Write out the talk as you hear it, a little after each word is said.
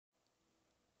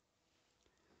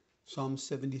Psalm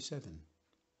 77.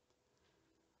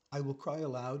 I will cry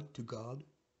aloud to God.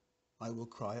 I will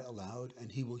cry aloud,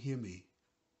 and he will hear me.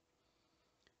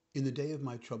 In the day of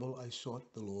my trouble I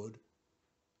sought the Lord.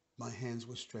 My hands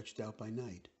were stretched out by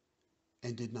night,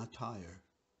 and did not tire.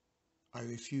 I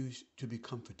refused to be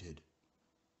comforted.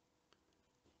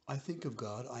 I think of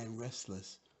God, I am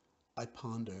restless. I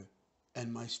ponder,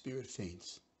 and my spirit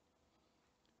faints.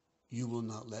 You will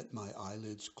not let my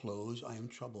eyelids close. I am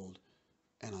troubled,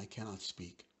 and I cannot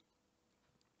speak.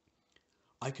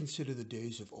 I consider the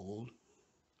days of old.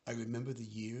 I remember the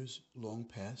years long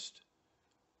past.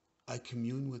 I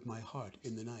commune with my heart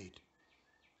in the night.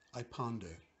 I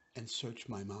ponder and search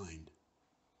my mind.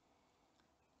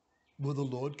 Will the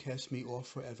Lord cast me off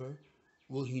forever?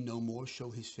 Will he no more show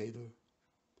his favor?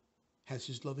 Has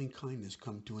his loving kindness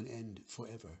come to an end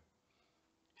forever?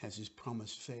 Has his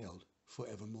promise failed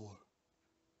forevermore?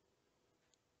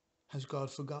 Has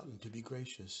God forgotten to be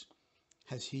gracious?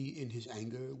 Has he in his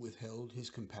anger withheld his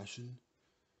compassion?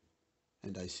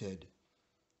 And I said,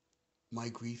 my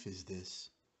grief is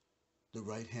this: the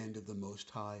right hand of the Most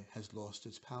High has lost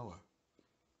its power.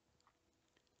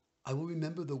 I will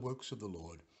remember the works of the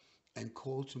Lord and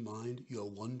call to mind your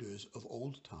wonders of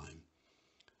old time.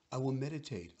 I will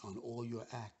meditate on all your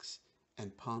acts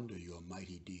and ponder your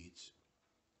mighty deeds.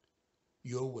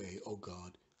 Your way, O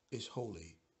God, is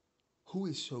holy. Who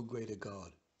is so great a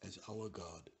God as our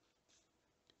God?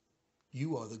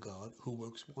 You are the God who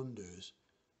works wonders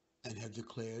and have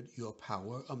declared your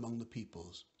power among the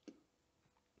peoples.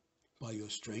 By your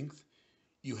strength,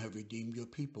 you have redeemed your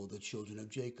people, the children of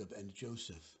Jacob and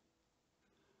Joseph.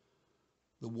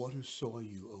 The waters saw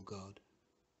you, O God.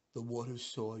 The waters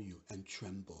saw you and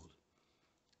trembled.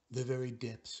 The very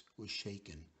depths were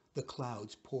shaken. The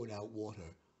clouds poured out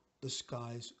water. The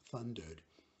skies thundered.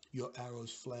 Your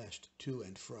arrows flashed to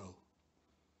and fro.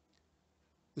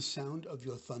 The sound of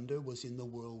your thunder was in the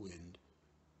whirlwind.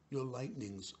 Your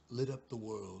lightnings lit up the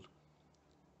world.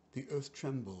 The earth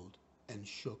trembled and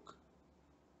shook.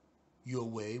 Your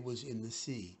way was in the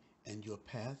sea, and your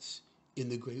paths in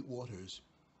the great waters,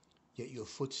 yet your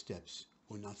footsteps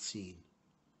were not seen.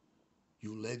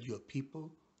 You led your people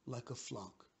like a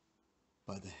flock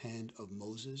by the hand of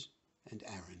Moses and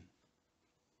Aaron.